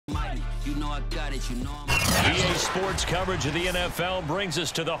EA Sports coverage of the NFL brings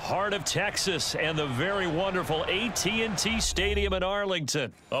us to the heart of Texas and the very wonderful AT&T Stadium in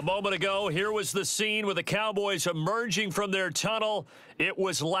Arlington. A moment ago, here was the scene with the Cowboys emerging from their tunnel. It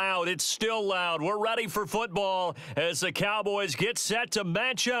was loud. It's still loud. We're ready for football as the Cowboys get set to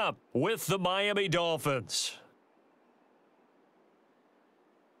match up with the Miami Dolphins.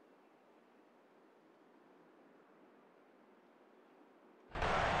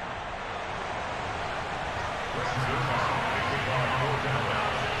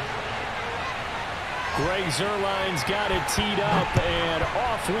 Greg Zuerlein's got it teed up, and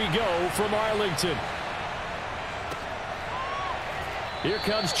off we go from Arlington. Here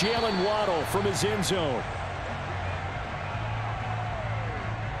comes Jalen Waddle from his end zone.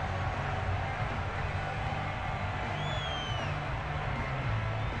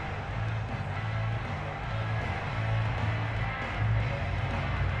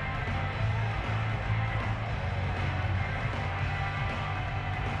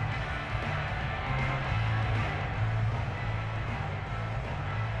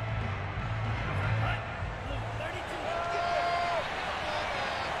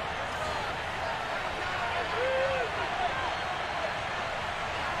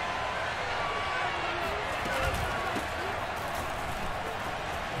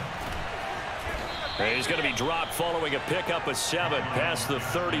 He's going to be dropped following a pickup of 7 past the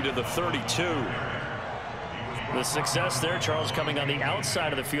 30 to the 32. The success there, Charles, coming on the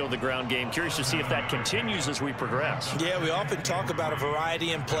outside of the field, the ground game. Curious to see if that continues as we progress. Yeah, we often talk about a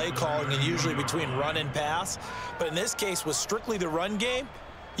variety in play calling and usually between run and pass. But in this case, with strictly the run game,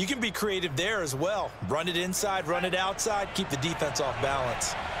 you can be creative there as well. Run it inside, run it outside, keep the defense off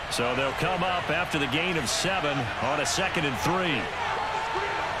balance. So they'll come up after the gain of 7 on a 2nd and 3.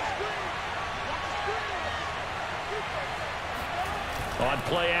 On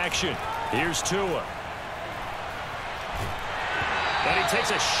play action, here's Tua. And he takes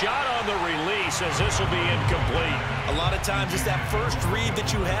a shot on the release as this will be incomplete. A lot of times it's that first read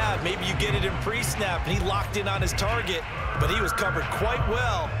that you have. Maybe you get it in pre-snap, and he locked in on his target, but he was covered quite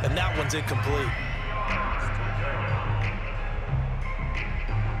well, and that one's incomplete.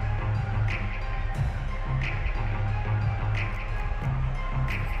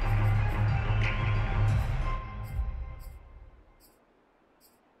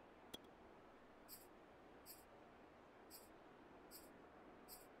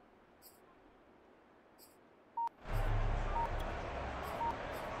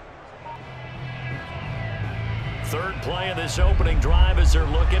 Third play of this opening drive as they're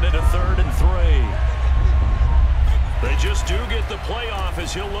looking at a 3rd and 3. They just do get the playoff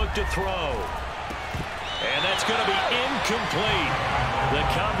as he'll look to throw. And that's going to be incomplete. The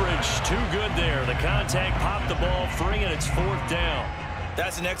coverage too good there. The contact popped the ball free, and it's 4th down.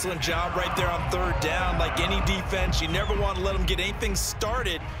 That's an excellent job right there on 3rd down. Like any defense, you never want to let them get anything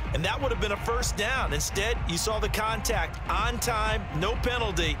started, and that would have been a 1st down. Instead, you saw the contact on time, no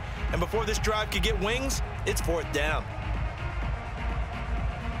penalty, and before this drive could get wings, it's 4th down.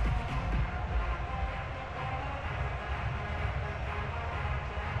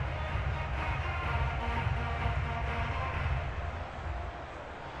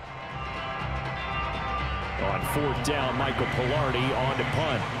 On 4th down, Michael Pilardi on to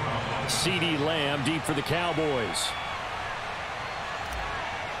punt. CeeDee Lamb deep for the Cowboys.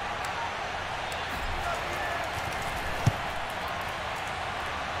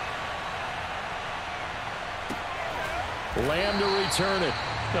 Lamb to return it.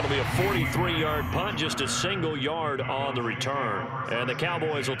 That'll be a 43-yard punt, just a single yard on the return. And the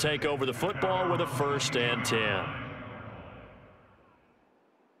Cowboys will take over the football with a 1st and 10.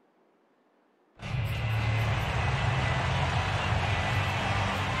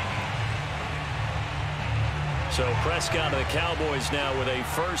 So Prescott of the Cowboys now with a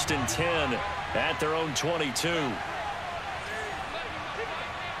 1st and 10 at their own 22.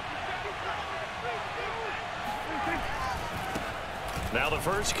 Now the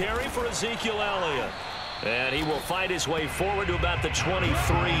first carry for Ezekiel Elliott. And he will fight his way forward to about the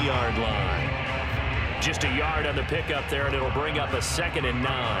 23-yard line. Just a yard on the pickup there, and it'll bring up a 2nd and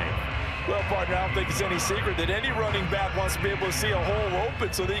 9. Well, partner, I don't think it's any secret that any running back wants to be able to see a hole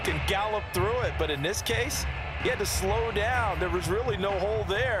open so that he can gallop through it. But in this case, he had to slow down. There was really no hole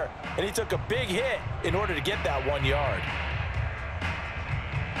there, and he took a big hit in order to get that 1 yard.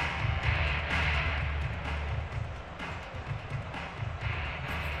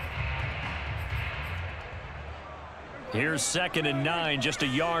 Here's 2nd and 9, just a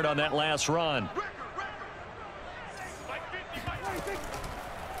yard on that last run.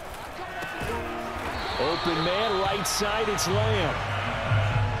 Open man, right side, it's Lamb.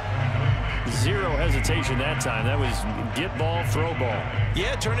 Zero hesitation that time. That was get ball, throw ball.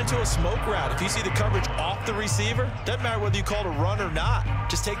 Yeah, turn into a smoke route. If you see the coverage off the receiver, doesn't matter whether you call it a run or not.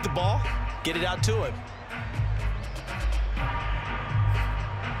 Just take the ball, get it out to him.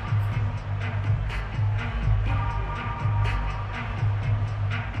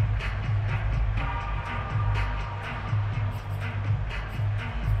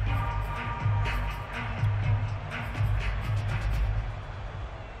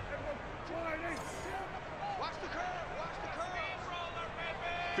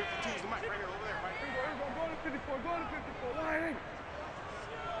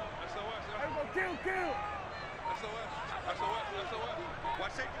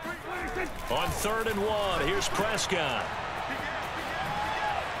 On 3rd and 1, here's Prescott.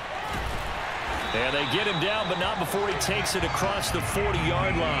 And they get him down, but not before he takes it across the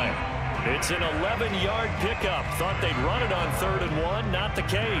 40-yard line. It's an 11-yard pickup. Thought they'd run it on 3rd and 1. Not the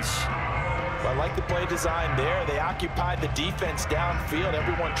case. Well, I like the play design there. They occupied the defense downfield,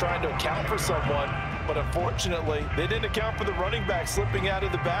 everyone trying to account for someone. But unfortunately, they didn't account for the running back slipping out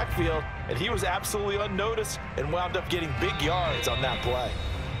of the backfield, and he was absolutely unnoticed and wound up getting big yards on that play.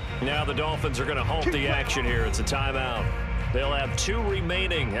 Now the Dolphins are going to halt the action here. It's a timeout. They'll have 2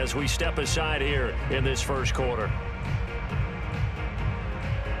 remaining as we step aside here in this first quarter.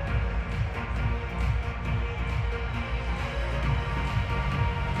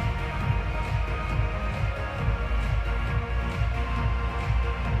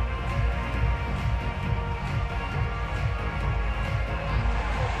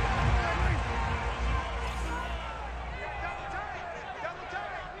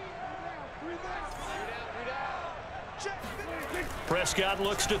 Prescott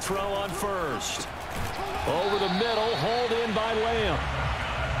looks to throw on first. Over the middle, hauled in by Lamb.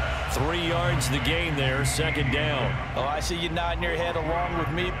 3 yards the gain there, 2nd down. Oh, I see you nodding your head along with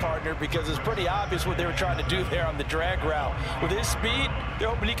me, partner, because it's pretty obvious what they were trying to do there on the drag route. With his speed, they're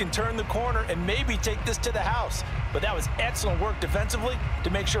hoping he can turn the corner and maybe take this to the house. But that was excellent work defensively to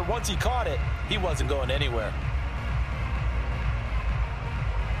make sure once he caught it, he wasn't going anywhere.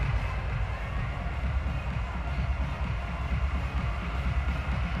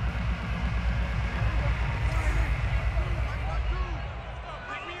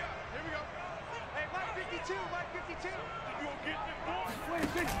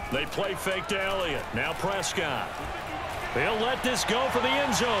 They play fake to Elliott. Now Prescott. They'll let this go for the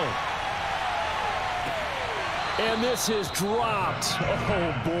end zone. And this is dropped.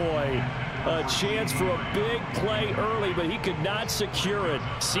 Oh, boy. A chance for a big play early, but he could not secure it.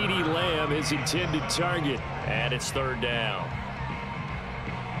 CeeDee Lamb, his intended target. And it's 3rd down.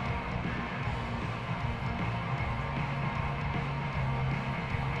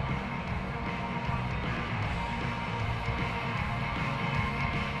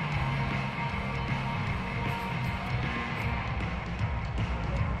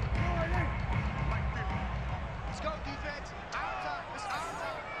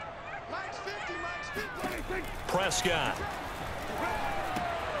 Prescott.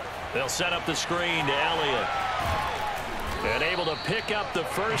 They'll set up the screen to Elliott. And able to pick up the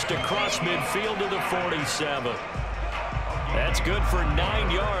first across midfield to the 47. That's good for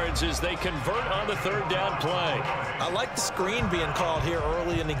 9 yards as they convert on the 3rd down play. I like the screen being called here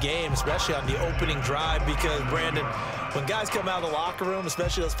early in the game, especially on the opening drive, because, Brandon, when guys come out of the locker room,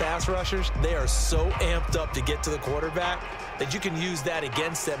 especially those pass rushers, they are so amped up to get to the quarterback that you can use that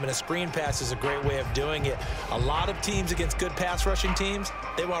against them, and a screen pass is a great way of doing it. A lot of teams against good pass rushing teams,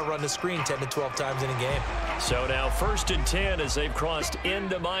 they want to run the screen 10 to 12 times in a game. So now 1st and 10 as they've crossed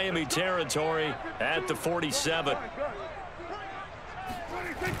into Miami territory at the 47.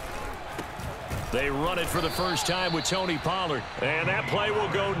 They run it for the first time with Tony Pollard. And that play will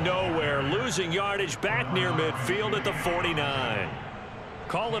go nowhere. Losing yardage back near midfield at the 49.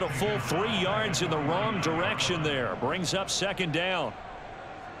 Call it a full 3 yards in the wrong direction there. Brings up 2nd down.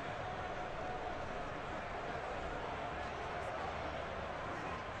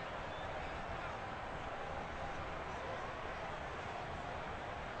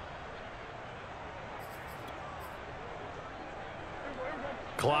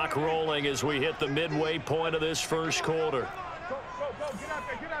 Clock rolling as we hit the midway point of this first quarter. Go, get out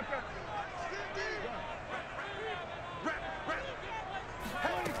there, get out there.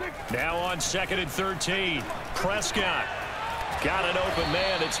 Now on 2nd and 13. Prescott got an open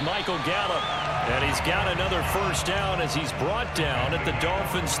man. It's Michael Gallup. And he's got another first down as he's brought down at the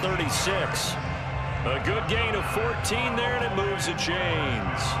Dolphins 36. A good gain of 14 there, and it moves the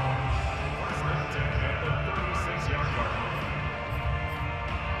chains.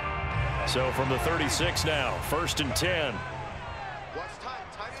 So from the 36 now, 1st and 10. Watch tight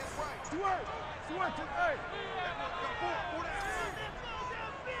end right.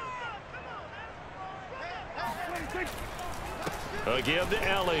 A give to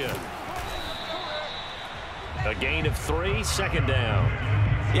Elliott. A gain of 3, second down.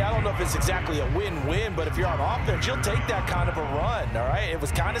 Yeah, I don't know if it's exactly a win-win, but if you're on offense, you'll take that kind of a run, all right? It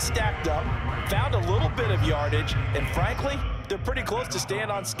was kind of stacked up, found a little bit of yardage, and frankly, they're pretty close to staying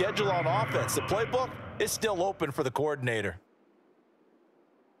on schedule on offense. The playbook is still open for the coordinator.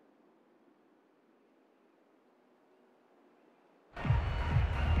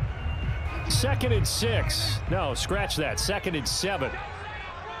 Second and 6. No, scratch that. Second and 7.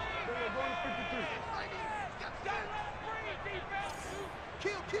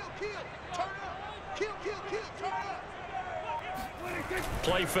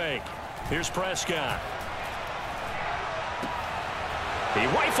 Play fake. Here's Prescott. He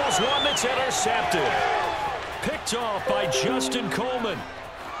rifles one that's intercepted. Picked off by Justin Coleman.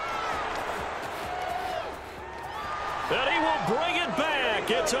 And he will bring it back.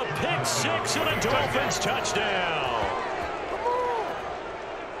 It's a pick 6 and a Dolphins touchdown.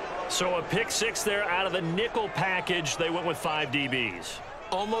 So a pick 6 there out of the nickel package. They went with 5 DBs.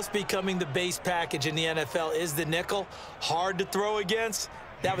 Almost becoming the base package in the NFL is the nickel. Hard to throw against.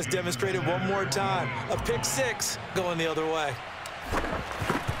 That was demonstrated one more time. A pick 6 going the other way.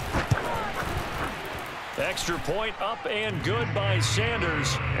 Extra point up and good by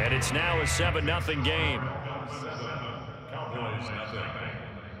Sanders. And it's now a 7-0 game. Cowboys nothing.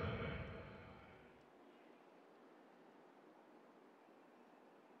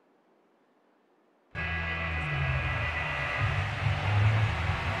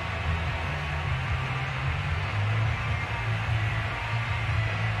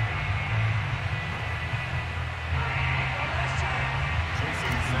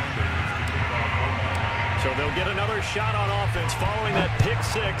 So they'll get another shot on offense following that pick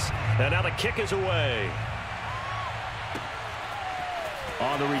 6. And now the kick is away.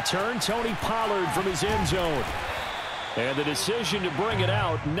 On the return, Tony Pollard from his end zone. And the decision to bring it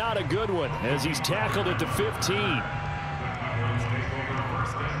out, not a good one, as he's tackled at the 15.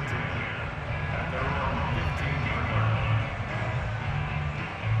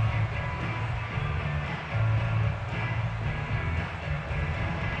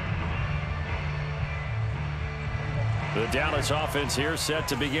 The Dallas offense here set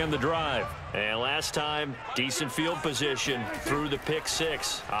to begin the drive. And last time, decent field position through the pick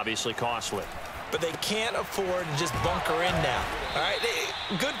 6. Obviously costly. But they can't afford to just bunker in now. All right,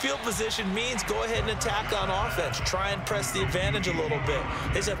 good field position means go ahead and attack on offense. Try and press the advantage a little bit.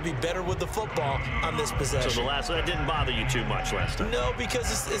 They just have to be better with the football on this possession. So that didn't bother you too much last time? No,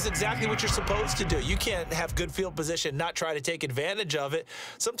 because it's exactly what you're supposed to do. You can't have good field position, not try to take advantage of it.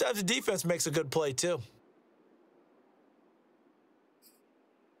 Sometimes the defense makes a good play too.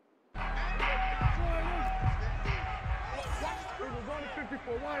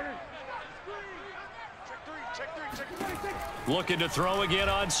 Looking to throw again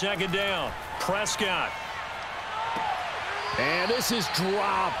on second down. Prescott. And this is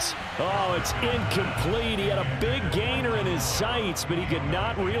dropped. Oh, it's incomplete. He had a big gainer in his sights, but he could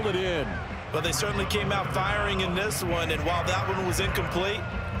not reel it in. Well, they certainly came out firing in this one, and while that one was incomplete,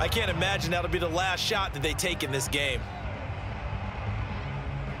 I can't imagine that'll be the last shot that they take in this game.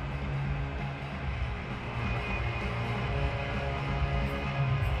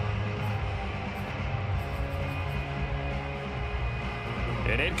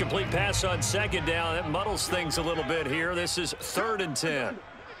 An incomplete pass on second down. That muddles things a little bit here. This is 3rd and 10.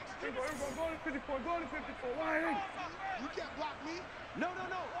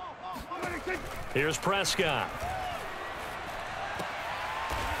 Here's Prescott.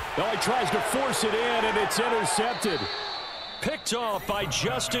 Oh, he tries to force it in, and it's intercepted. Picked off by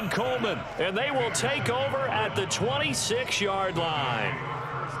Justin Coleman, and they will take over at the 26-yard line.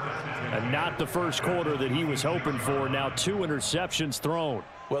 And not the first quarter that he was hoping for. Now 2 interceptions thrown.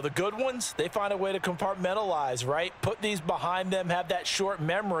 Well, the good ones, they find a way to compartmentalize, right? Put these behind them, have that short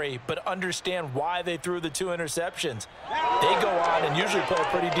memory, but understand why they threw the 2 interceptions. They go on and usually play a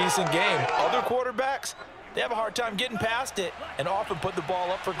pretty decent game. Other quarterbacks, they have a hard time getting past it and often put the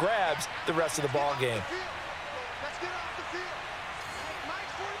ball up for grabs the rest of the ball game.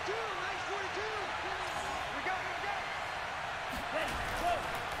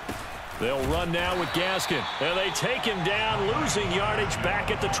 They'll run now with Gaskin. And they take him down, losing yardage back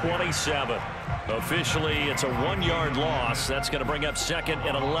at the 27. Officially, it's a 1-yard loss. That's going to bring up 2nd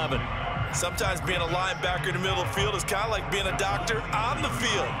and 11. Sometimes being a linebacker in the middle of the field is kind of like being a doctor on the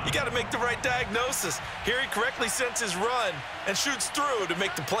field. You got to make the right diagnosis. Here he correctly sends his run and shoots through to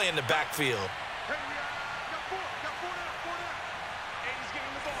make the play in the backfield.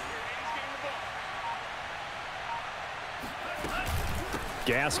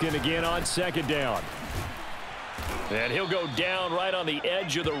 Gaskin again on second down. And he'll go down right on the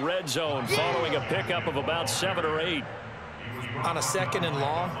edge of the red zone following a pickup of about 7 or 8. On a second and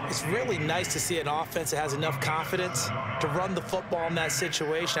long, it's really nice to see an offense that has enough confidence to run the football in that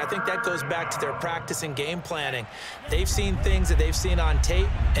situation. I think that goes back to their practice and game planning. They've seen things that they've seen on tape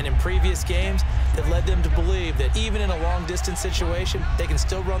and in previous games that led them to believe that even in a long-distance situation, they can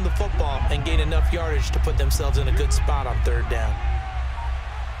still run the football and gain enough yardage to put themselves in a good spot on third down.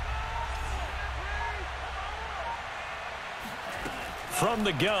 From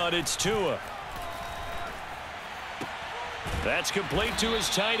the gun, it's Tua. That's complete to his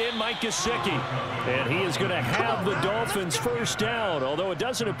tight end, Mike Gesicki. And he is going to have the Dolphins first down, although it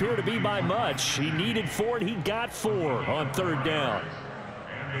doesn't appear to be by much. He needed 4, and he got 4 on third down.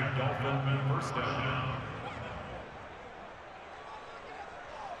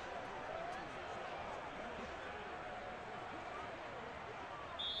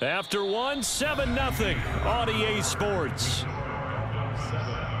 After one, 7-0 on EA Sports.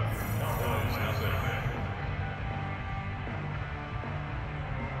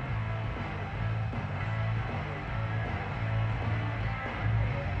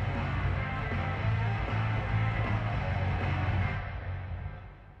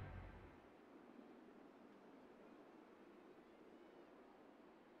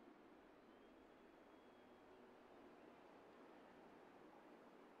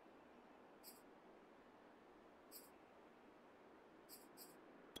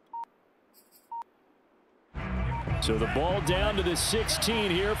 So the ball down to the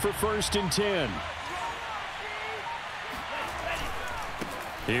 16 here for 1st and 10.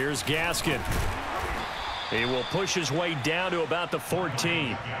 Here's Gaskin. He will push his way down to about the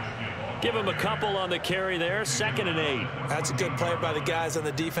 14. Give him a couple on the carry there. 2nd and 8. That's a good play by the guys on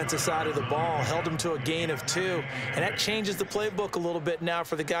the defensive side of the ball. Held him to a gain of 2. And that changes the playbook a little bit now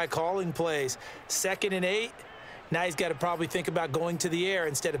for the guy calling plays. 2nd and 8. Now he's got to probably think about going to the air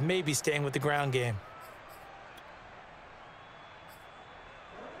instead of maybe staying with the ground game.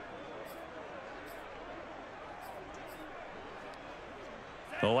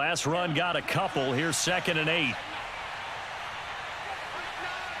 The last run got a couple. Here's 2nd and 8.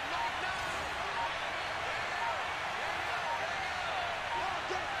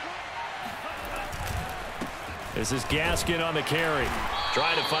 This is Gaskin on the carry.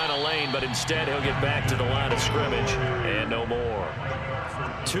 Trying to find a lane, but instead he'll get back to the line of scrimmage. And no more.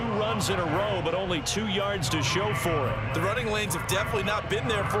 2 runs in a row, but only 2 yards to show for it. The running lanes have definitely not been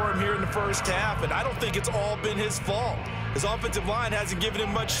there for him here in the first half, and I don't think it's all been his fault. His offensive line hasn't given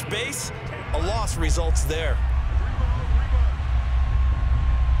him much space. A loss results there.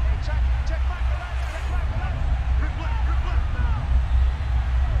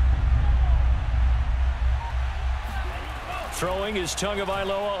 Throwing is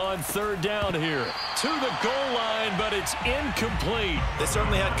Tagovailoa on 3rd down here. To the goal line, but it's incomplete. They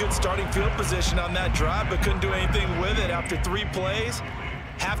certainly had good starting field position on that drive, but couldn't do anything with it after 3 plays.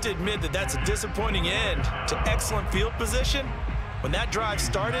 Have to admit that that's a disappointing end to excellent field position. When that drive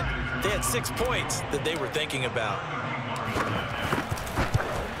started, they had 6 points that they were thinking about.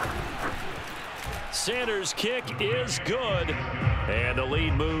 Sanders' kick is good, and the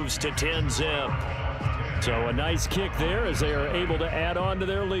lead moves to 10-zip. So a nice kick there as they are able to add on to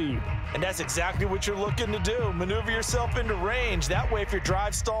their lead. And that's exactly what you're looking to do. Maneuver yourself into range. That way, if your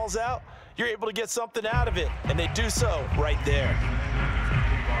drive stalls out, you're able to get something out of it. And they do so right there.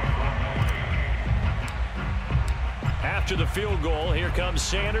 After the field goal, here comes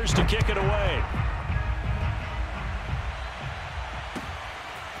Sanders to kick it away.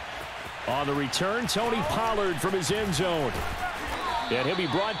 On the return, Tony Pollard from his end zone. And he'll be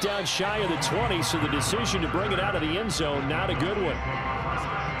brought down shy of the 20, so the decision to bring it out of the end zone, not a good one.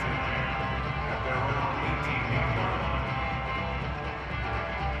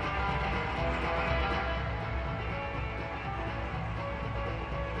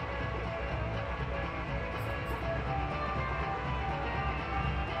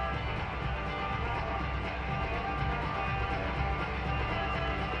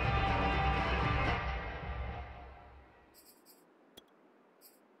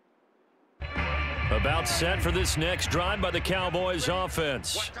 About set for this next drive by the Cowboys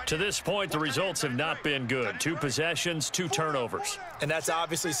offense. To this point, the results have not been good. 2 possessions, 2 turnovers. And that's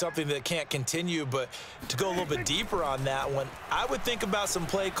obviously something that can't continue, but to go a little bit deeper on that one, I would think about some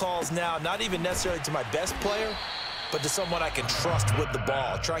play calls now, not even necessarily to my best player, but to someone I can trust with the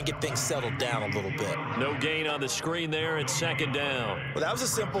ball. Try and get things settled down a little bit. No gain on the screen there. It's 2nd down. Well, that was a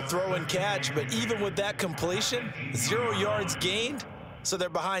simple throw and catch, but even with that completion, 0 yards gained, so they're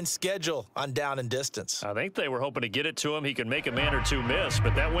behind schedule on down and distance. I think they were hoping to get it to him. He could make a man or two miss,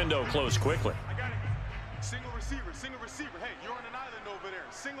 but that window closed quickly. I got it. Single receiver, single receiver. Hey, you're on an island over there.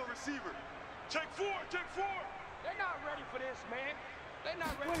 Single receiver. Take four, take four. They're not ready for this, man. They're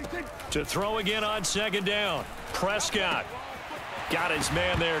not ready. To throw again on second down. Prescott got his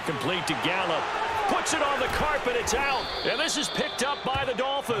man there, complete to Gallup. Puts it on the carpet, it's out. And this is picked up by the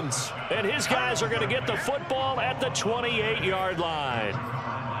Dolphins. And his guys are going to get the football at the 28-yard line.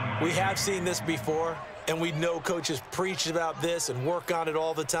 We have seen this before, and we know coaches preach about this and work on it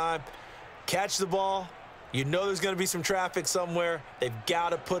all the time. Catch the ball. You know there's going to be some traffic somewhere. They've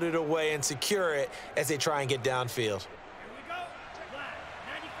got to put it away and secure it as they try and get downfield.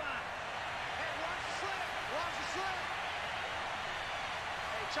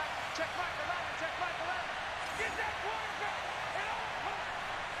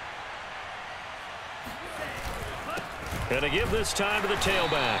 Going to give this time to the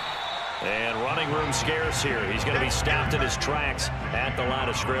tailback. And running room scarce here. He's going to be stopped in his tracks at the line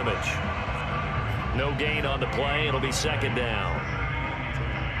of scrimmage. No gain on the play. It'll be second down.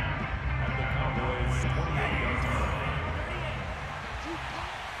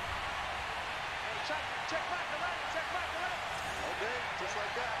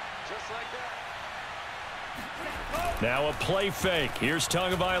 Now a play fake. Here's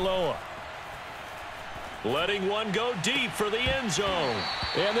Tagovailoa. Letting one go deep for the end zone.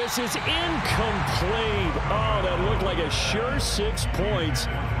 And this is incomplete. Oh, that looked like a sure 6 points,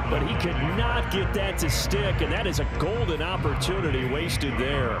 but he could not get that to stick, and that is a golden opportunity wasted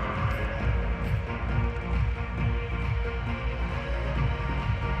there.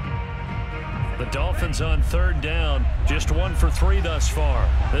 The Dolphins on third down, just 1 for 3 thus far.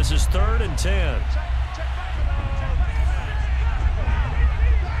 This is 3rd and 10.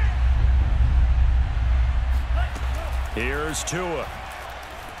 Here's Tua.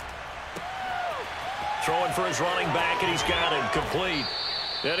 Throwing for his running back, and he's got him complete.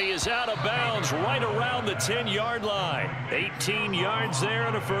 And he is out of bounds right around the 10-yard line. 18 yards there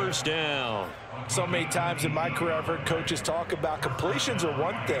and a first down. So many times in my career I've heard coaches talk about completions are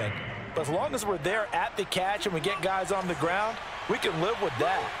one thing, but as long as we're there at the catch and we get guys on the ground, we can live with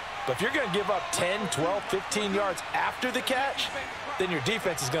that. But if you're going to give up 10, 12, 15 yards after the catch, then your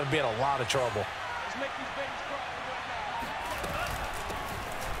defense is going to be in a lot of trouble.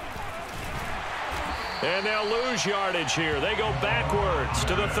 And they'll lose yardage here. They go backwards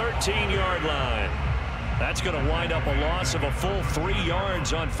to the 13-yard line. That's going to wind up a loss of a full 3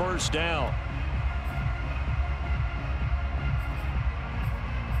 yards on first down.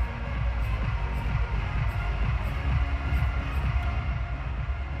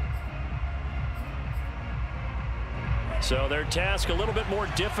 So their task a little bit more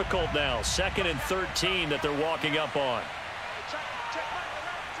difficult now. 2nd and 13 that they're walking up on.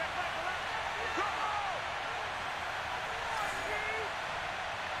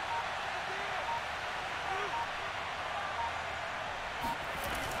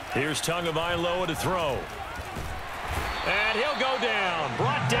 Here's Tagovailoa to throw. And he'll go down.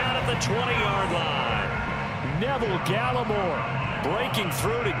 Brought down at the 20-yard line. Neville Gallimore breaking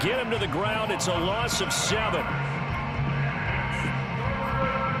through to get him to the ground. It's a loss of 7.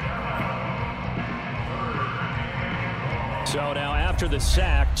 So now after the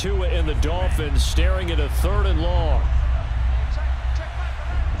sack, Tua and the Dolphins staring at a 3rd and long.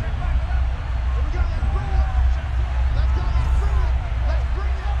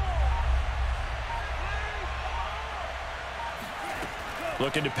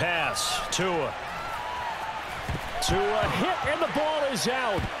 Looking to pass. Tua hit, and the ball is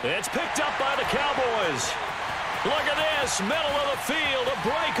out. It's picked up by the Cowboys. Look at this, middle of the field, a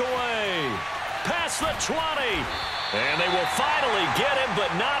breakaway. Past the 20. And they will finally get him,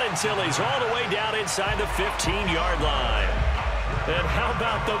 but not until he's all the way down inside the 15-yard line. And how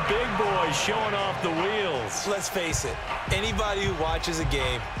about the big boy showing off the wheels? Let's face it, anybody who watches a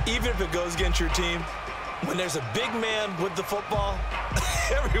game, even if it goes against your team, when there's a big man with the football,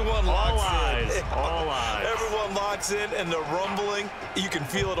 everyone locks in. All eyes. Everyone locks in, and the rumbling, you can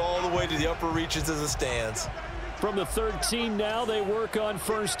feel it all the way to the upper reaches of the stands. From the 13 now, they work on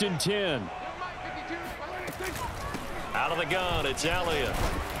 1st and 10. Out of the gun, it's Elliott.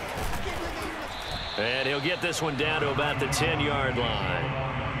 And he'll get this one down to about the 10-yard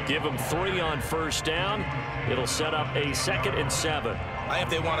line. Give him 3 on first down. It'll set up a 2nd and 7. If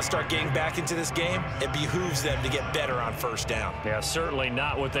they want to start getting back into this game, it behooves them to get better on first down. Yeah, certainly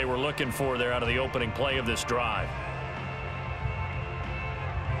not what they were looking for there out of the opening play of this drive.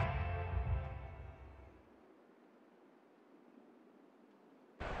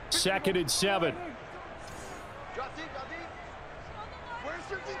 Second and 7.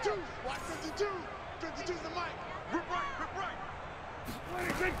 52. Watch 52. 52's the mic. Rip right.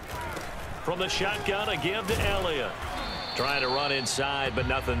 From the shotgun, a give to Elliott. Trying to run inside, but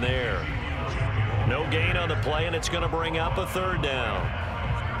nothing there. No gain on the play, and it's going to bring up a third down.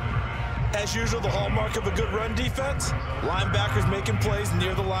 As usual, the hallmark of a good run defense, linebackers making plays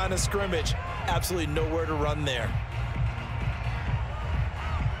near the line of scrimmage. Absolutely nowhere to run there.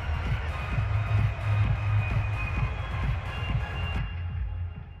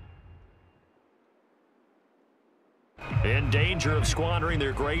 In danger of squandering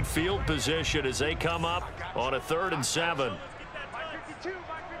their great field position as they come up on a 3rd and 7.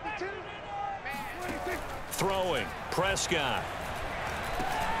 Throwing, Prescott.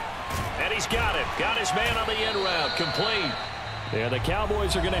 And he's got it. Got his man on the end route, complete. And the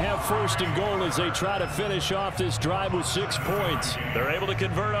Cowboys are going to have 1st and goal as they try to finish off this drive with 6 points. They're able to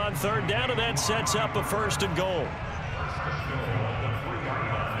convert on 3rd down, and that sets up a 1st and goal.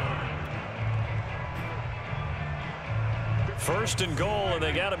 First and goal, and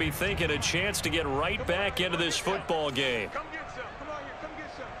they got to be thinking a chance to get right back into this football game. Come get some. Come on here. Come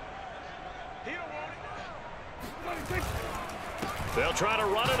get some. He don't want it. They'll try to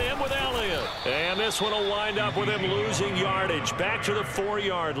run it in with Elliott. And this one will wind up with him losing yardage back to the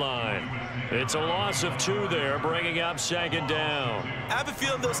 4-yard line. It's a loss of 2 there, bringing up 2nd down. I have a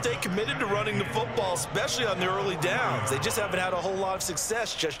feeling they'll stay committed to running the football, especially on the early downs. They just haven't had a whole lot of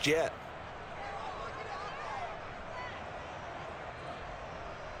success just yet.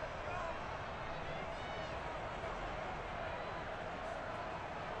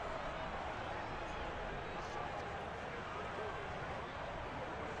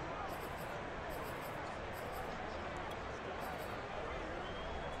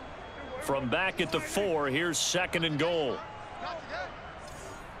 From back at the 4, here's 2nd and goal.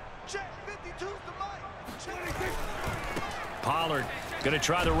 Pollard going to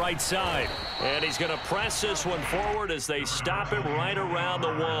try the right side. And he's going to press this one forward as they stop him right around the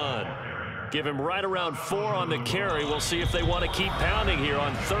 1. Give him right around 4 on the carry. We'll see if they want to keep pounding here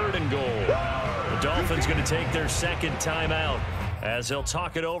on 3rd and goal. The Dolphins going to take their 2nd timeout as they'll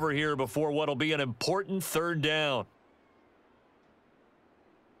talk it over here before what will be an important 3rd down.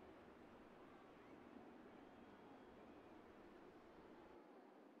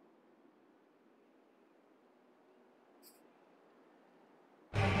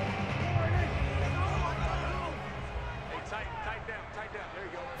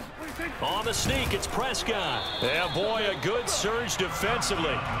 On the sneak, it's Prescott. Yeah, boy, a good surge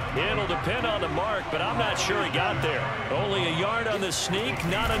defensively. It'll depend on the mark, but I'm not sure he got there. Only a yard on the sneak,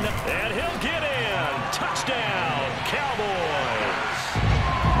 not enough. And he'll get in. Touchdown, Cowboys.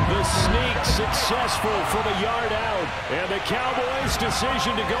 The sneak successful from a yard out. And the Cowboys'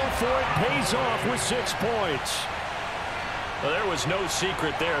 decision to go for it pays off with 6 points. Well, there was no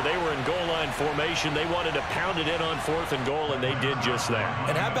secret there. They were in goal line formation. They wanted to pound it in on 4th and goal, and they did just that.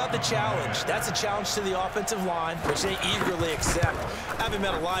 And how about the challenge? That's a challenge to the offensive line, which they eagerly accept. I haven't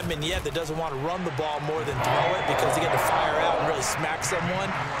met a lineman yet that doesn't want to run the ball more than throw it because they get to fire out and really smack someone.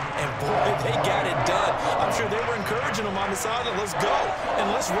 And, boy, they got it done. I'm sure they were encouraging them on the sideline. Let's go,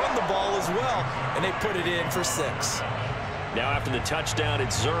 and let's run the ball as well. And they put it in for 6. Now after the touchdown,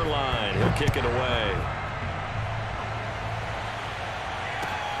 it's Zerline. He'll kick it away.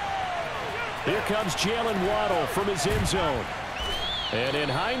 Here comes Jalen Waddle from his end zone. And in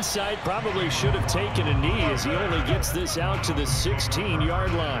hindsight, probably should have taken a knee as he only gets this out to the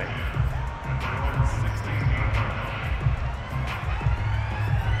 16-yard line.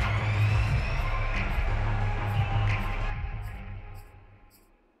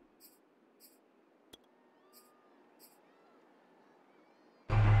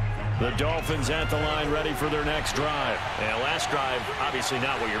 The Dolphins at the line ready for their next drive. And last drive, obviously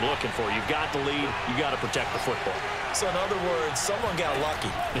not what you're looking for. You've got the lead. You've got to protect the football. So in other words, someone got lucky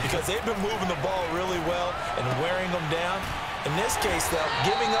because they've been moving the ball really well and wearing them down. In this case, though,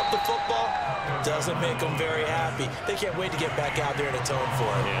 giving up the football doesn't make them very happy. They can't wait to get back out there and atone for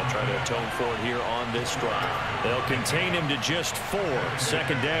it. Yeah, try to atone for it here on this drive. They'll contain him to just 4.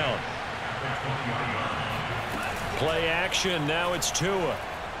 2nd down. Play action. Now it's Tua.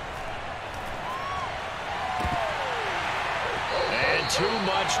 Too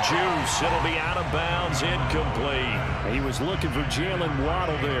much juice. It'll be out of bounds, incomplete. He was looking for Jalen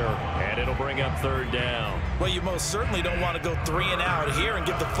Waddle there, and it'll bring up 3rd down. Well, you most certainly don't want to go 3 and out here and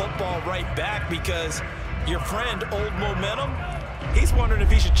get the football right back because your friend, Old Momentum, he's wondering if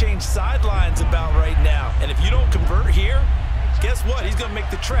he should change sidelines about right now. And if you don't convert here, guess what? He's going to make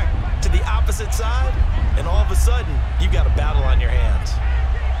the trek to the opposite side, and all of a sudden, you've got a battle on your hands.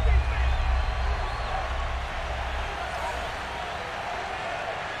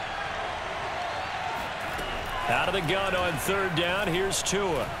 Out of the gun on third down. Here's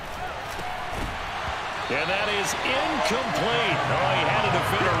Tua. And that is incomplete. Oh, he had a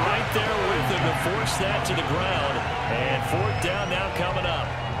defender right there with him to force that to the ground. And fourth down now coming up.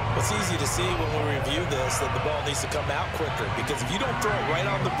 It's easy to see when we review this that the ball needs to come out quicker, because if you don't throw it right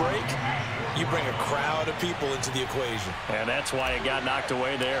on the break, you bring a crowd of people into the equation. And that's why it got knocked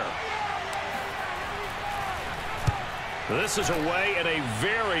away there. This is away and a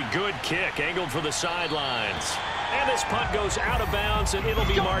very good kick, angled for the sidelines. And this punt goes out of bounds, and it'll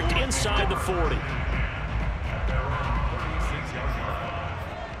be marked inside the 40.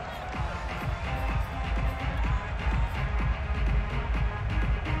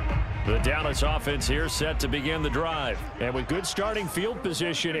 The Dallas offense here set to begin the drive. And with good starting field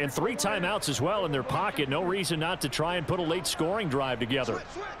position and 3 timeouts as well in their pocket, no reason not to try and put a late scoring drive together.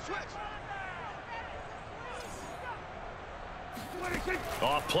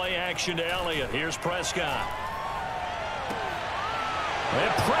 Off play action to Elliott. Here's Prescott.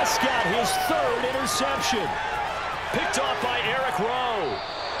 And Prescott, his 3rd interception. Picked off by Eric Rowe.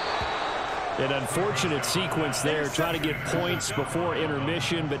 An unfortunate sequence there, trying to get points before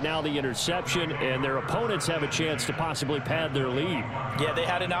intermission, but now the interception, and their opponents have a chance to possibly pad their lead. Yeah, they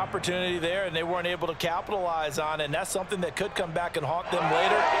had an opportunity there, and they weren't able to capitalize on it, and that's something that could come back and haunt them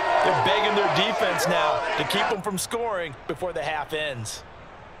later. They're begging their defense now to keep them from scoring before the half ends.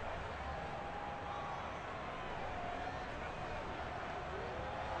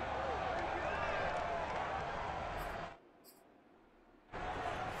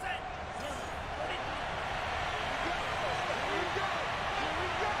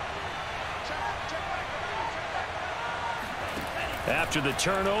 After the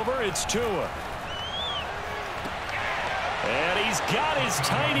turnover, it's Tua. And he's got his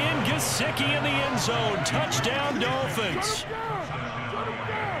tight end, Gesicki, in the end zone. Touchdown, Dolphins.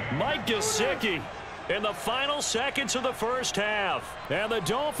 Mike Gesicki in the final seconds of the first half. And the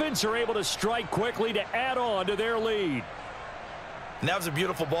Dolphins are able to strike quickly to add on to their lead. And that was a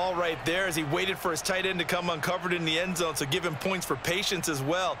beautiful ball right there as he waited for his tight end to come uncovered in the end zone, so give him points for patience as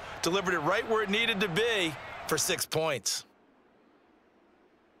well. Delivered it right where it needed to be for 6 points.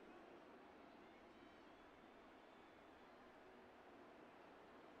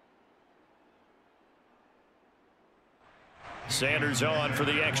 Sanders on for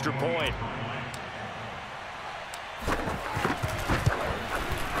the extra point.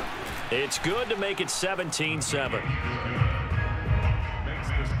 It's good to make it 17-7. Makes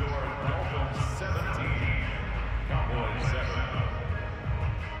the score Dolphins 17, Cowboys 7.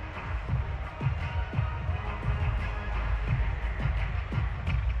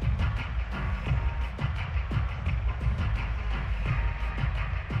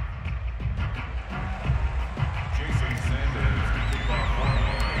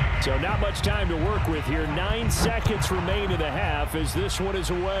 So not much time to work with here. 9 seconds remain in the half as this one is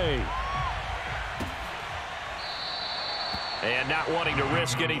away. And not wanting to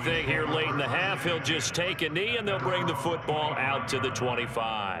risk anything here late in the half, he'll just take a knee and they'll bring the football out to the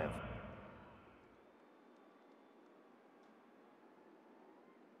 25.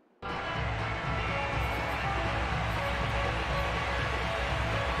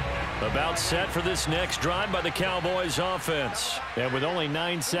 About set for this next drive by the Cowboys offense. And with only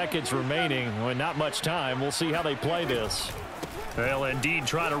 9 seconds remaining, well, not much time, we'll see how they play this. They'll indeed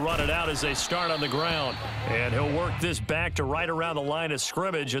try to run it out as they start on the ground. And he'll work this back to right around the line of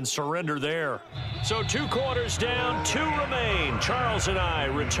scrimmage and surrender there. So 2 quarters down, 2 remain. Charles and I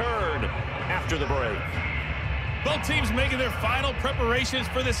return after the break. Both teams making their final preparations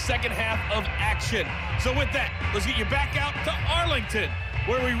for the second half of action. So with that, let's get you back out to Arlington,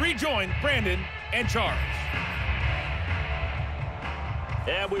 where we rejoin Brandon and Charles.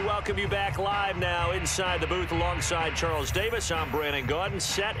 And we welcome you back live now inside the booth alongside Charles Davis. I'm Brandon Gaudin,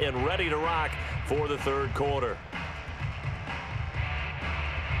 set and ready to rock for the third quarter.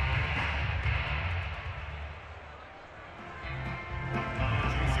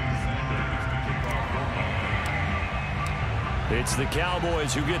 It's the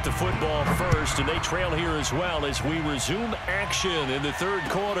Cowboys who get the football first, and they trail here as well as we resume action in the third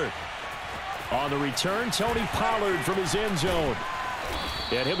quarter. On the return, Tony Pollard from his end zone.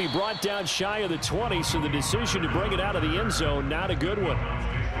 And he'll be brought down shy of the 20, so the decision to bring it out of the end zone, not a good one.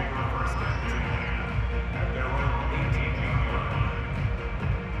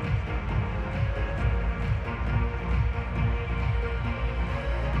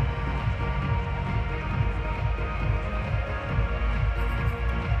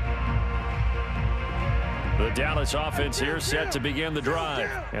 The Dallas offense here set to begin the drive.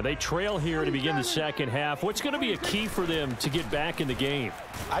 And they trail here to begin the second half. What's going to be a key for them to get back in the game?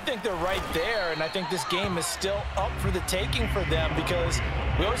 I think they're right there, and I think this game is still up for the taking for them because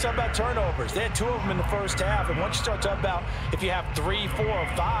we always talk about turnovers. They had 2 of them in the first half, and once you start talking about if you have 3, 4, or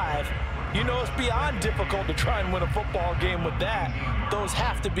 5, you know it's beyond difficult to try and win a football game with that. Those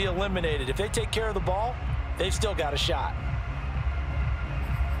have to be eliminated. If they take care of the ball, they've still got a shot.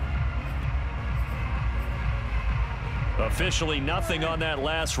 Officially nothing on that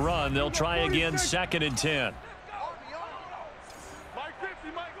last run. They'll try again, 2nd and 10. Mike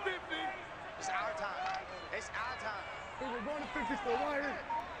 50, Mike 50. It's our time. It's our time. We're going to 54 wire.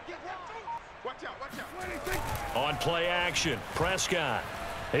 Watch out, watch out. On play action, Prescott.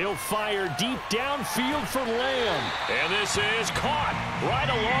 He'll fire deep downfield for Lamb. And this is caught right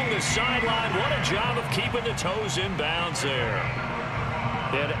along the sideline. What a job of keeping the toes in bounds there.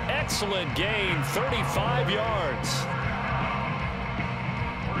 An excellent gain, 35 yards.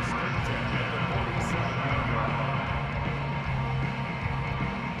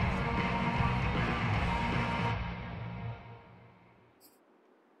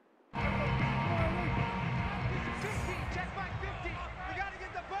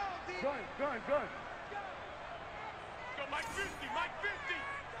 Good. Go, Mike 50, Mike 50.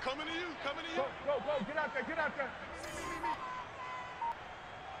 Coming to you, coming to you. Go. Get out there.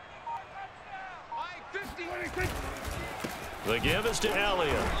 Mike 50. The give is to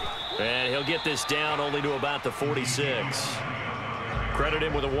Elliott. And he'll get this down only to about the 46. Credit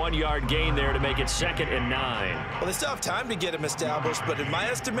him with a 1-yard gain there to make it 2nd and 9. Well, they still have time to get him established, but in my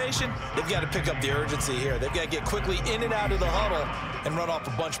estimation, they've got to pick up the urgency here. They've got to get quickly in and out of the huddle and run off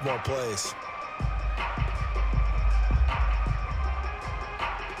a bunch more plays.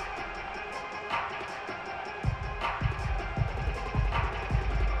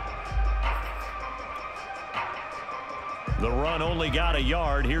 The run only got a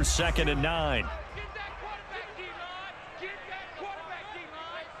yard. Here's 2nd and 9.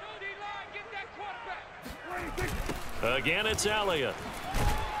 Again, it's Elliott.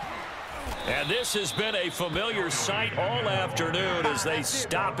 And this has been a familiar sight all afternoon as they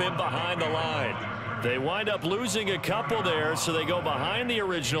stop him behind the line. They wind up losing a couple there, so they go behind the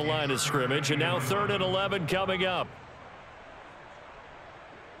original line of scrimmage, and now 3rd and 11 coming up.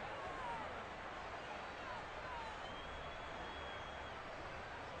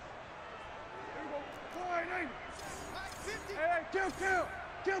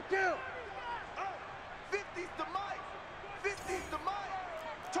 Kill. 50's the Mike. 50's the Mike.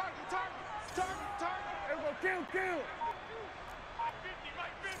 Target. Kill.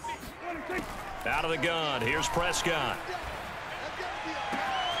 Mike 50. Out of the gun. Here's Prescott.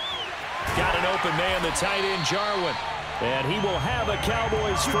 Got an open man, the tight end, Jarwin. And he will have a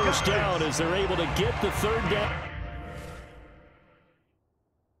Cowboys first down as they're able to get the 3rd down.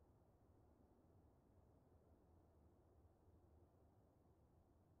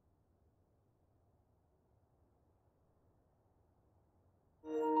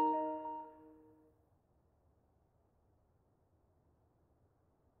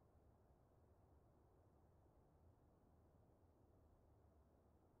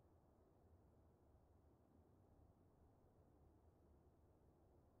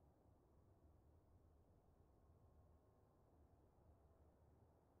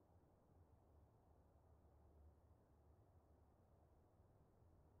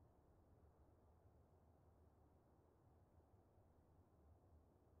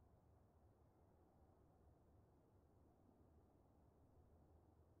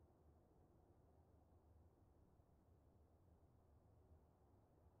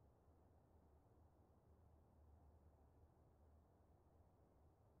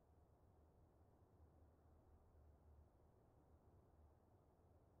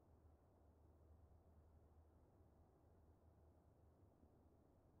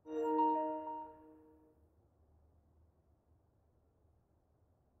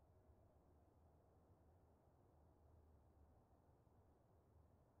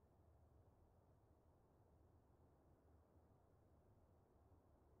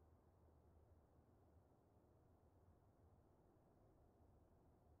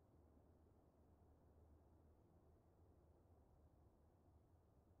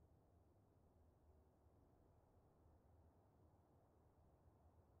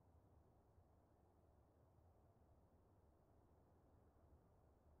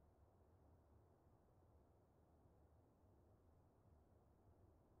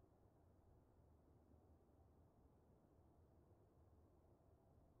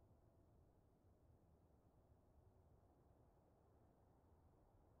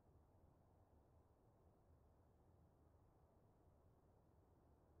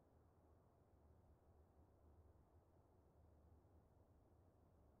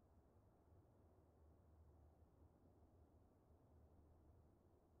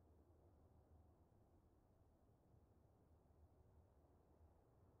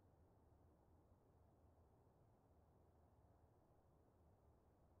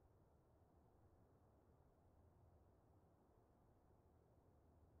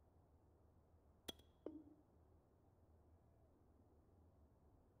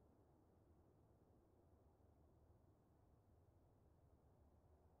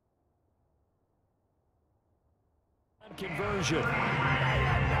 conversion.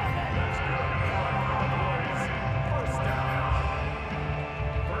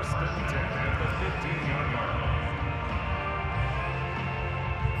 First and 10 at the 15-yard line.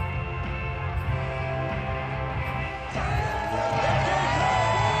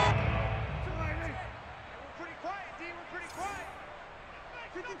 We're pretty quiet, D. We're pretty quiet.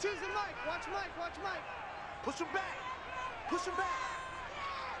 52's the Mike. Watch Mike. Watch Mike. Push him back. Push him back.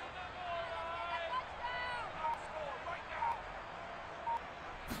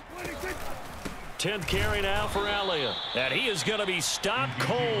 10th carry now for Elliott. And he is going to be stopped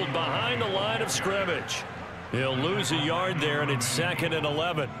cold behind the line of scrimmage. He'll lose a yard there, and it's 2nd and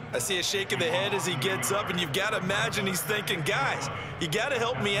 11. I see a shake of the head as he gets up, and you've got to imagine he's thinking, guys, you got to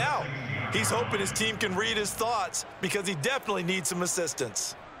help me out. He's hoping his team can read his thoughts because he definitely needs some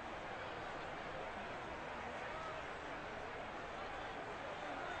assistance.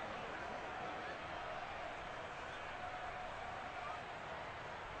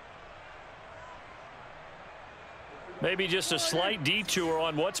 Maybe just a slight detour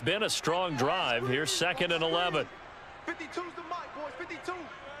on what's been a strong drive. Here's 2nd and 11. 52's the Mike, boys. 52.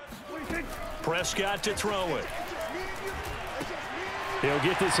 Prescott to throw it. He'll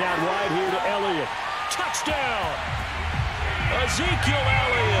get this out wide here to Elliott. Touchdown! Ezekiel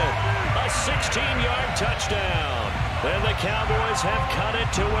Elliott, a 16-yard touchdown. And the Cowboys have cut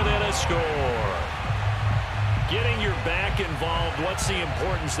it to within a score. Getting your back involved, what's the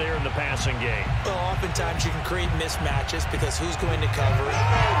importance there in the passing game? Well, oftentimes you can create mismatches because who's going to cover it,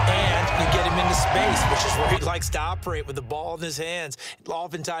 and you get him into space, which is where he likes to operate with the ball in his hands. It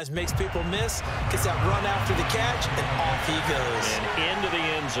oftentimes makes people miss, gets that run after the catch, and off he goes. And into the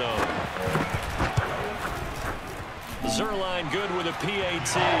end zone. Zerline good with a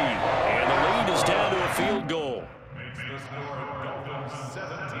PAT, and the lead is down to a field goal. Makes the score Dolphins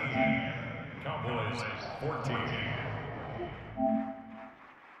 17, Cowboys 14.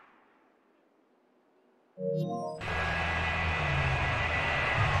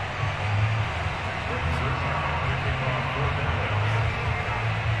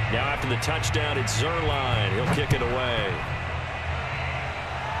 Now after the touchdown, it's Zerline. He'll kick it away.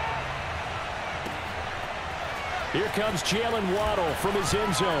 Here comes Jalen Waddle from his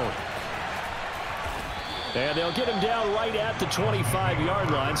end zone. And they'll get him down right at the 25-yard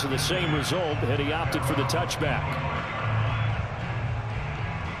line, so the same result, and he opted for the touchback.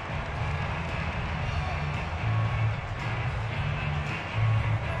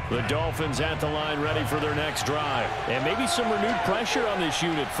 The Dolphins at the line ready for their next drive. And maybe some renewed pressure on this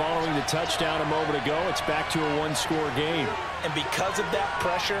unit following the touchdown a moment ago. It's back to a one-score game. And because of that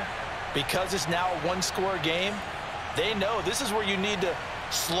pressure, because it's now a one-score game, they know this is where you need to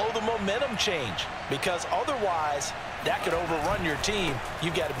slow the momentum change, because otherwise that could overrun your team.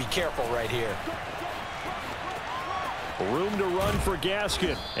 You've got to be careful right here. Room to run for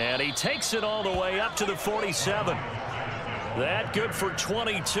Gaskin, and he takes it all the way up to the 47. That good for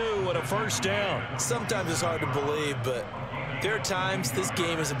 22 and a first down. Sometimes it's hard to believe, but there are times this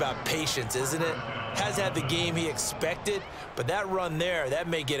game is about patience, isn't it? Has had the game he expected, but that run there, that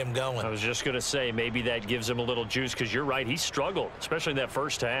may get him going. I was just going to say, maybe that gives him a little juice, because you're right, he struggled, especially in that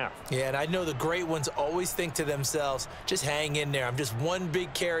first half. Yeah, and I know the great ones always think to themselves, just hang in there. I'm just one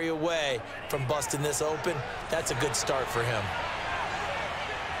big carry away from busting this open. That's a good start for him.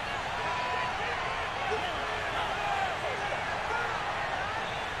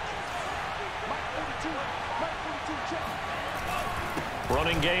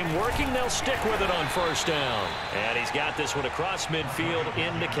 Running game working. They'll stick with it on first down. And he's got this one across midfield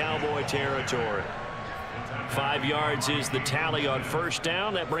into Cowboy territory. 5 yards is the tally on first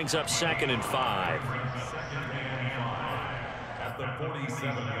down. That brings up 2nd and 5. At the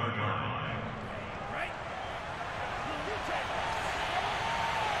 47-yard line.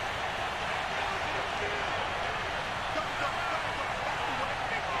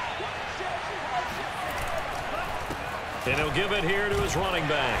 And he'll give it here to his running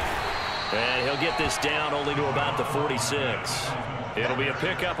back. And he'll get this down only to about the 46. It'll be a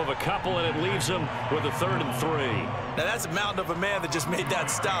pickup of a couple, and it leaves him with a 3rd and 3. Now, that's a mountain of a man that just made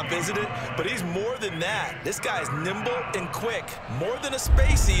that stop, isn't it? But he's more than that. This guy's nimble and quick. More than a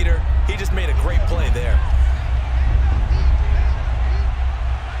space eater. He just made a great play there.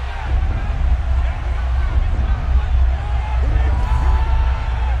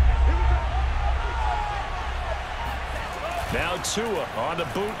 Now Tua on the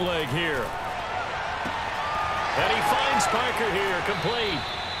bootleg here. And he finds Parker here, complete.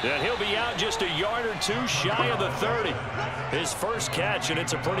 And he'll be out just a yard or two shy of the 30. His first catch, and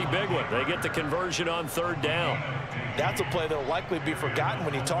it's a pretty big one. They get the conversion on 3rd down. That's a play that will likely be forgotten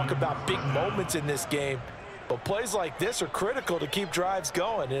when you talk about big moments in this game. But plays like this are critical to keep drives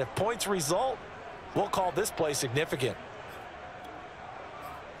going, and if points result, we'll call this play significant.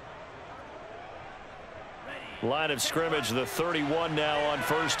 Line of scrimmage, the 31 now on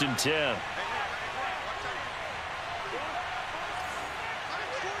 1st and 10.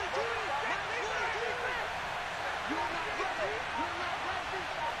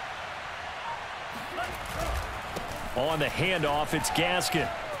 On the handoff, it's Gaskin.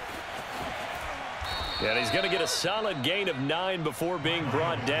 And he's going to get a solid gain of 9 before being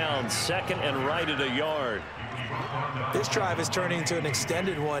brought down. 2nd and right at a yard. This drive is turning into an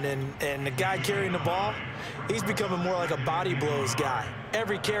extended one, and the guy carrying the ball, he's becoming more like a body blows guy.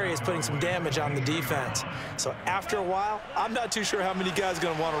 Every carry is putting some damage on the defense. So after a while, I'm not too sure how many guys are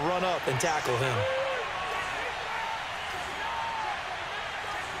going to want to run up and tackle him.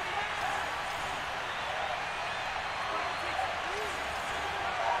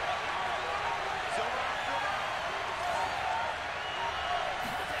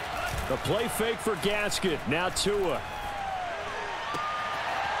 The play fake for Gaskin. Now Tua.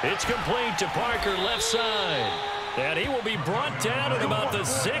 It's complete to Parker, left side. And he will be brought down at about the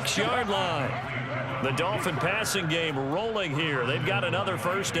 6-yard line. The Dolphin passing game rolling here. They've got another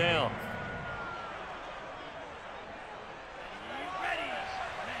first down.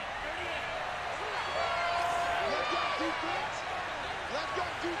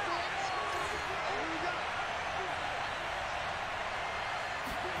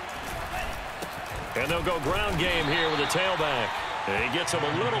 And they'll go ground game here with a tailback. And he gets him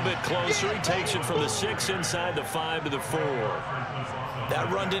a little bit closer. He takes it from the 6 inside the 5 to the 4. That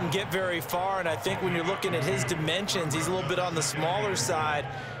run didn't get very far, and I think when you're looking at his dimensions, he's a little bit on the smaller side.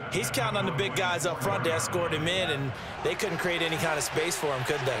 He's counting on the big guys up front to escort him in, and they couldn't create any kind of space for him,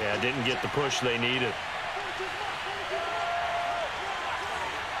 could they? Yeah, didn't get the push they needed.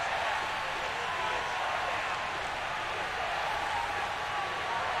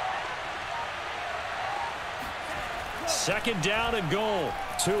 Second down and goal.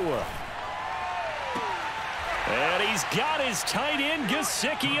 Tua. And he's got his tight end,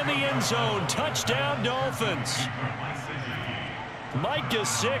 Gesicki, in the end zone. Touchdown, Dolphins. Mike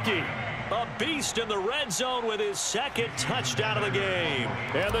Gesicki, a beast in the red zone with his 2nd touchdown of the game.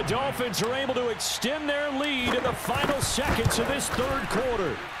 And the Dolphins are able to extend their lead in the final seconds of this 3rd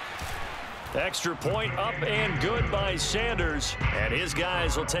quarter. Extra point up and good by Sanders. And his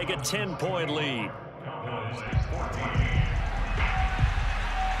guys will take a 10-point lead.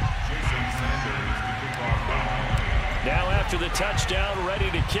 Now after the touchdown, ready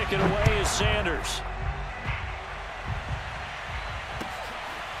to kick it away is Sanders.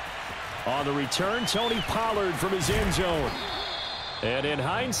 On the return, Tony Pollard from his end zone. And in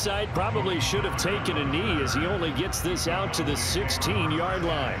hindsight, probably should have taken a knee as he only gets this out to the 16-yard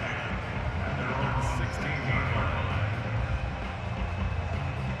line.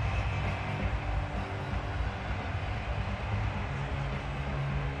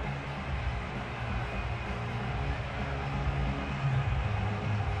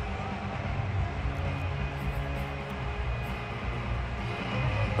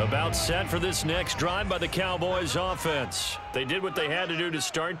 About set for this next drive by the Cowboys offense. They did what they had to do to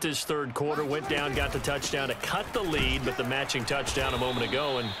start this 3rd quarter. Went down, got the touchdown to cut the lead, but the matching touchdown a moment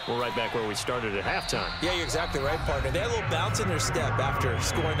ago, and we're right back where we started at halftime. Yeah, you're exactly right, partner. They had a little bounce in their step after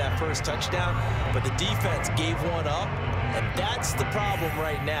scoring that first touchdown, but the defense gave one up, and that's the problem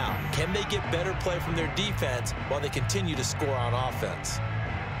right now. Can they get better play from their defense while they continue to score on offense?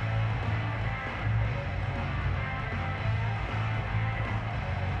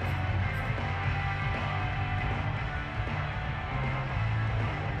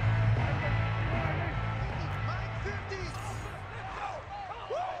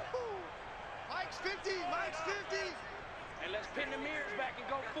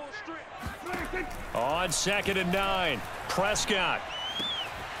 On 2nd and 9, Prescott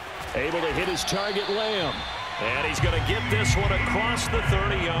able to hit his target, Lamb. And he's going to get this one across the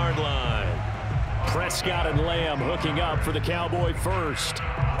 30-yard line. Prescott and Lamb hooking up for the Cowboy first.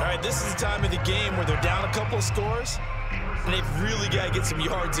 All right, this is the time of the game where they're down a couple of scores, and they've really got to get some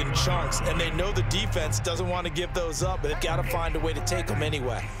yards in chunks, and they know the defense doesn't want to give those up, but they've got to find a way to take them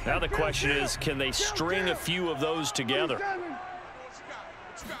anyway. Now the question is, can they string a few of those together?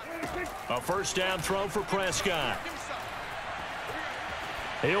 A first down throw for Prescott.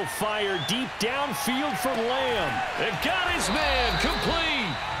 He'll fire deep downfield for Lamb. They've got his man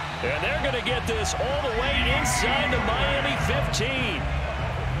complete. And they're going to get this all the way inside the Miami 15.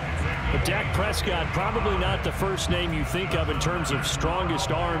 But Dak Prescott, probably not the first name you think of in terms of strongest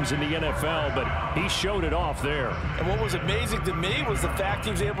arms in the NFL, but he showed it off there. And what was amazing to me was the fact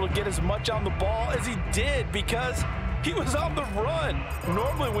he was able to get as much on the ball as he did because he was on the run.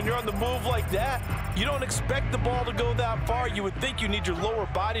 Normally, when you're on the move like that, you don't expect the ball to go that far. You would think you need your lower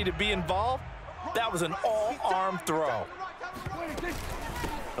body to be involved. That was an all-arm throw.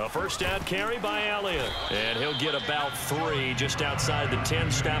 A first down carry by Elliott. And he'll get about 3 just outside the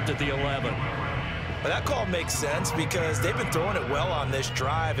 10, stopped at the 11. But that call makes sense because they've been throwing it well on this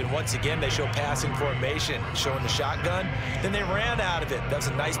drive, and once again, they show passing formation, showing the shotgun. Then they ran out of it. That was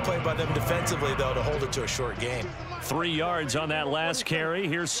a nice play by them defensively, though, to hold it to a short game. 3 yards on that last carry.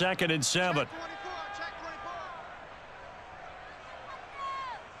 Here's 2nd and 7.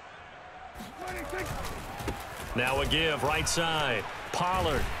 Now a give, right side.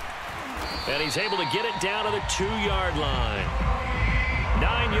 Pollard. And he's able to get it down to the 2-yard line.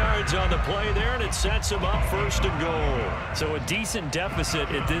 9 yards on the play there, and it sets him up 1st and goal. So a decent deficit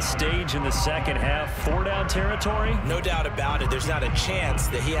at this stage in the second half. 4-down territory? No doubt about it. There's not a chance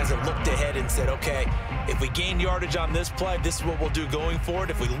that he hasn't looked ahead and said, okay, if we gain yardage on this play, this is what we'll do going forward.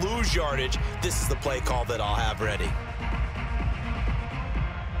 If we lose yardage, this is the play call that I'll have ready.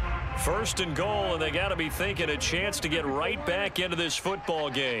 1st and goal, and they got to be thinking a chance to get right back into this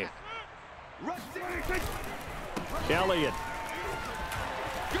football game. Elliott.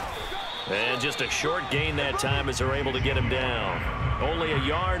 And just a short gain that time as they're able to get him down. Only a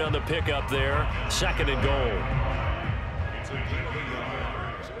yard on the pickup there. 2nd and goal. It's a gain of a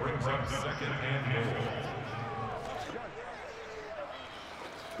yard. Brings up 2nd and goal.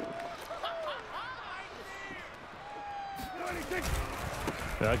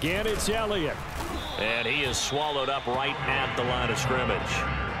 Again, it's Elliott. And he is swallowed up right at the line of scrimmage.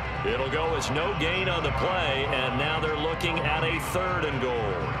 It'll go as no gain on the play, and now they're looking at a 3rd and goal.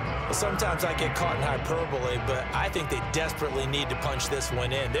 Well, sometimes I get caught in hyperbole, but I think they desperately need to punch this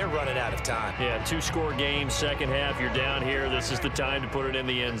one in. They're running out of time. Yeah, 2-score game, second half. You're down here. This is the time to put it in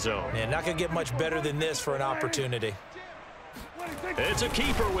the end zone. And not going to get much better than this for an opportunity. It's a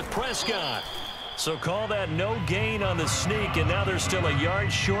keeper with Prescott. So call that no gain on the sneak, and now they're still a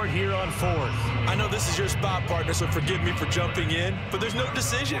yard short here on 4th. I know this is your spot, partner, so forgive me for jumping in, but there's no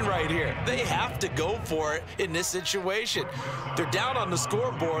decision right here. They have to go for it in this situation. They're down on the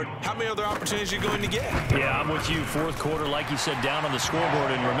scoreboard. How many other opportunities are you going to get? Yeah, I'm with you. 4th quarter, like you said, down on the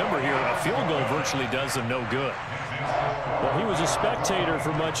scoreboard. And remember here, a field goal virtually does them no good. Well, he was a spectator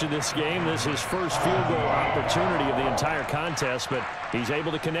for much of this game. This is his first field goal opportunity of the entire contest, but he's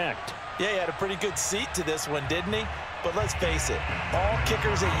able to connect. Yeah, he had a pretty good seat to this one, didn't he? But let's face it, all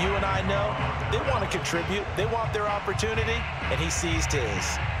kickers that you and I know, they want to contribute. They want their opportunity, and he seized his.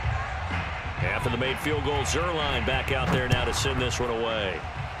 After the made field goal, Zerline back out there now to send this one away.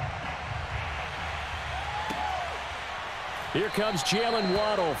 Here comes Jalen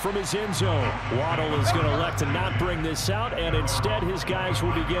Waddle from his end zone. Waddle is going to elect to not bring this out, and instead his guys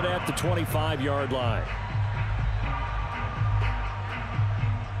will begin at the 25-yard line.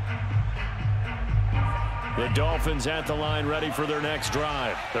 The Dolphins at the line ready for their next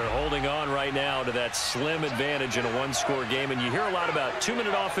drive. They're holding on right now to that slim advantage in a 1-score game. And you hear a lot about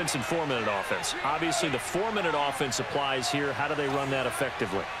 2-minute offense and 4-minute offense. Obviously, the 4-minute offense applies here. How do they run that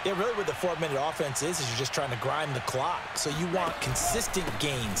effectively? Yeah, really what the 4-minute offense is you're just trying to grind the clock. So you want consistent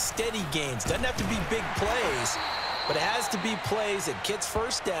gains, steady gains. Doesn't have to be big plays, but it has to be plays that gets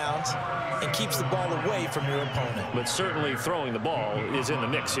first downs and keeps the ball away from your opponent. But certainly throwing the ball is in the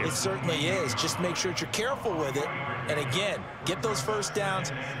mix here. It certainly is. Just make sure that you're careful with it. And again, get those first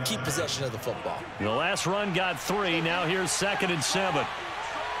downs, keep possession of the football. The last run got 3. Now here's 2nd and 7.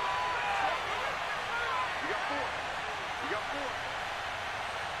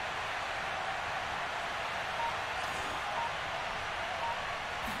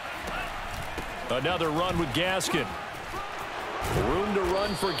 Another run with Gaskin. Room to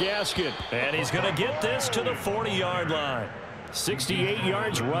run for Gaskin. And he's going to get this to the 40-yard line. 68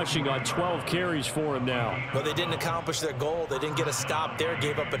 yards rushing on 12 carries for him now. But they didn't accomplish their goal. They didn't get a stop there,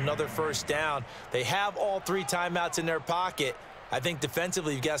 gave up another first down. They have all 3 timeouts in their pocket. I think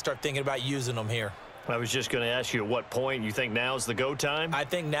defensively you've got to start thinking about using them here. I was just going to ask you at what point you think now's the go time? I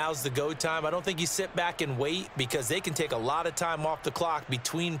think now's the go time. I don't think you sit back and wait because they can take a lot of time off the clock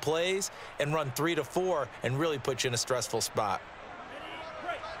between plays and run 3 to 4 and really put you in a stressful spot.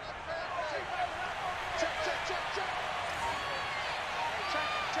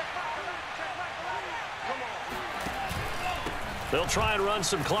 They'll try and run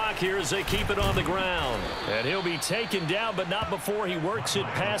some clock here as they keep it on the ground. And he'll be taken down, but not before he works it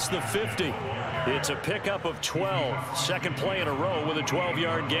past the 50. It's a pickup of 12. Second play in a row with a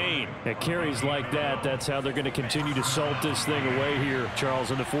 12-yard gain. At carries like that, that's how they're going to continue to salt this thing away here,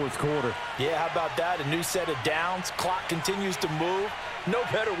 Charles, in the fourth quarter. Yeah, how about that? A new set of downs. Clock continues to move. No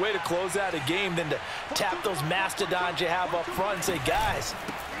better way to close out a game than to tap those mastodons you have up front and say, guys,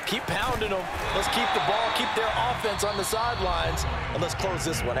 keep pounding them. Let's keep the ball, keep their offense on the sidelines, and let's close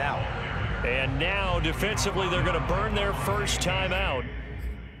this one out. And now, defensively, they're going to burn their first time out.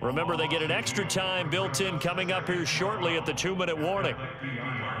 Remember, they get an extra time built in coming up here shortly at the 2-minute warning.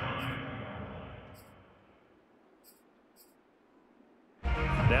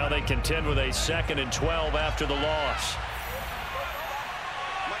 Now they contend with a 2nd and 12 after the loss.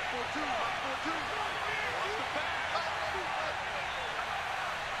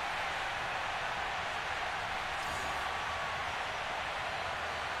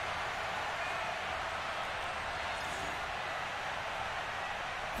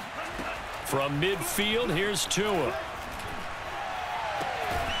 From midfield, here's Tua.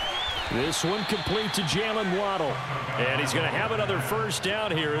 This one complete to Jalen Waddle. And he's going to have another first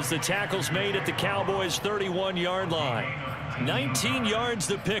down here as the tackle's made at the Cowboys' 31-yard line. 19 yards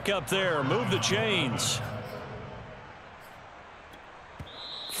to pick up there. Move the chains.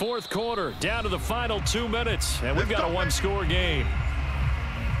 Fourth quarter, down to the final 2 minutes. And we've got a one-score game.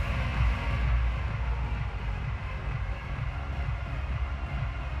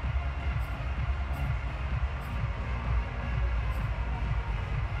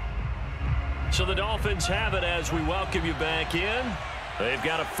 So the Dolphins have it as we welcome you back in. They've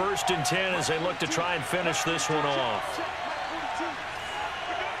got a 1st and 10 as they look to try and finish this one off.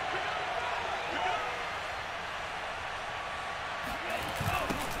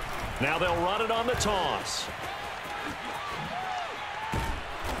 Now they'll run it on the toss.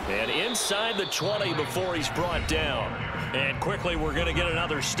 And inside the 20 before he's brought down. And quickly we're going to get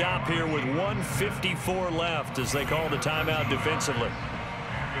another stop here with 1:54 left as they call the timeout defensively.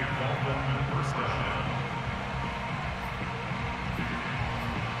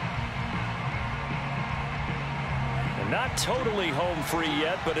 And not totally home free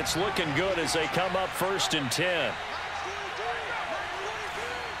yet, but it's looking good as they come up 1st and 10.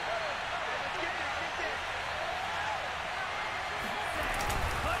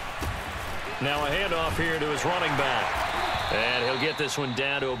 Now a handoff here to his running back. And he'll get this one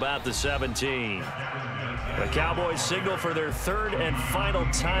down to about the 17. The Cowboys signal for their 3rd and final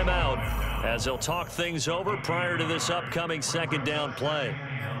timeout as they'll talk things over prior to this upcoming 2nd down play.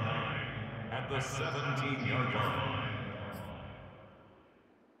 At the 17-yard line.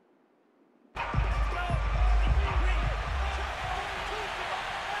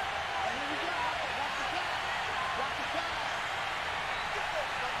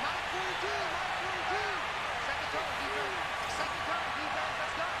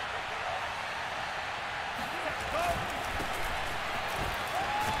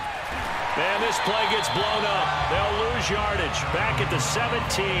 And this play gets blown up. They'll lose yardage. Back at the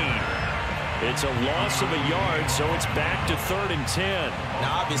 17. It's a loss of a yard, so it's back to 3rd and 10.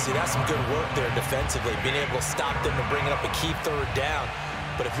 Now, obviously, that's some good work there defensively, being able to stop them and bring it up a key 3rd down.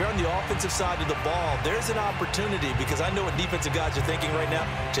 But if you're on the offensive side of the ball, there's an opportunity because I know what defensive guys are thinking right now.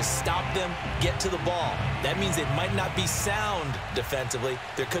 Just stop them, get to the ball. That means it might not be sound defensively.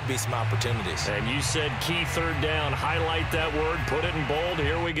 There could be some opportunities. And you said key 3rd down. Highlight that word. Put it in bold.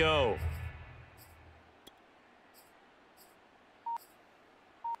 Here we go.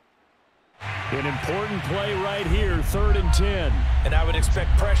 An important play right here, 3rd and 10. And I would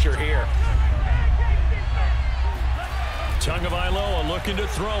expect pressure here. Tagovailoa looking to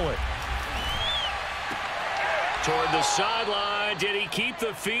throw it. Toward the sideline. Did he keep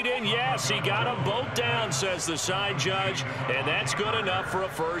the feet in? Yes, he got them both down, says the side judge. And that's good enough for a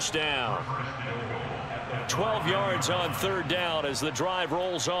first down. 12 yards on 3rd down as the drive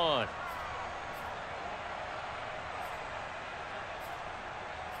rolls on.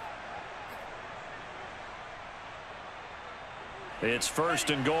 It's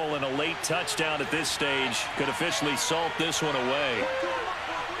 1st and goal, and a late touchdown at this stage could officially salt this one away.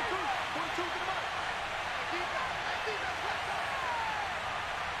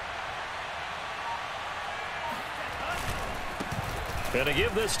 And to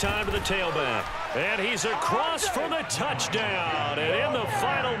give this time to the tailback. And he's across for the touchdown. And in the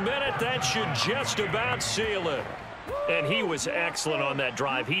final minute, that should just about seal it. And he was excellent on that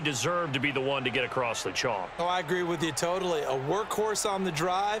drive. He deserved to be the one to get across the chalk. Oh, I agree with you totally. A workhorse on the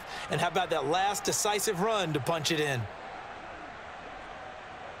drive. And how about that last decisive run to punch it in?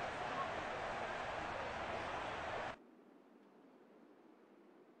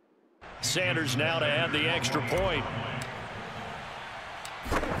 Sanders now to add the extra point.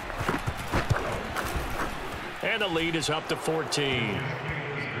 And the lead is up to 14.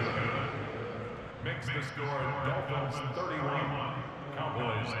 Makes the score Dolphins 31,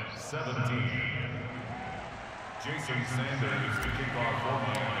 Cowboys 17. Jason Sanders to kick off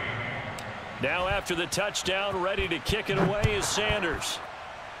for Miami. Now after the touchdown, ready to kick it away is Sanders.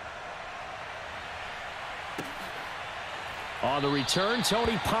 On the return,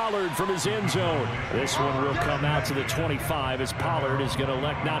 Tony Pollard from his end zone. This one will come out to the 25 as Pollard is going to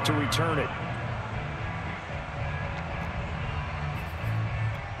elect not to return it.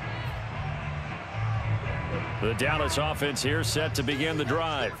 The Dallas offense here set to begin the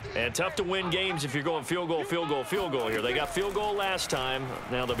drive. And tough to win games if you're going field goal, field goal, field goal here. They got field goal last time.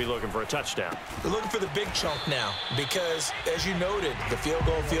 Now they'll be looking for a touchdown. They're looking for the big chunk now because, as you noted, the field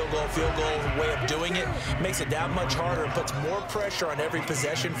goal way of doing it makes it that much harder and puts more pressure on every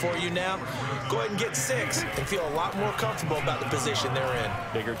possession for you now. Go ahead and get 6 and feel a lot more comfortable about the position they're in.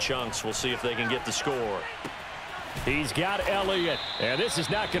 Bigger chunks. We'll see if they can get the score. He's got Elliott, and this is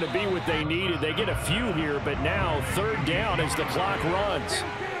not going to be what they needed. They get a few here, but now 3rd down as the clock runs.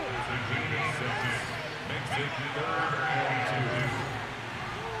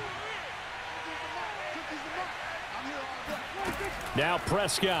 Now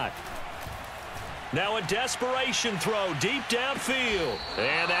Prescott. Now a desperation throw deep downfield,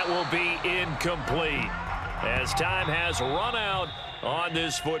 and that will be incomplete as time has run out on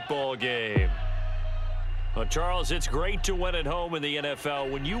this football game. Well, Charles, it's great to win at home in the NFL.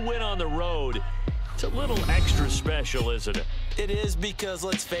 When you win on the road, it's a little extra special, isn't it? It is because,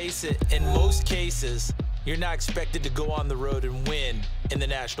 let's face it, in most cases, you're not expected to go on the road and win in the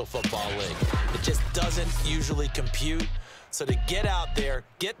National Football League. It just doesn't usually compute. So to get out there,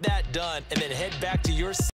 get that done, and then head back to your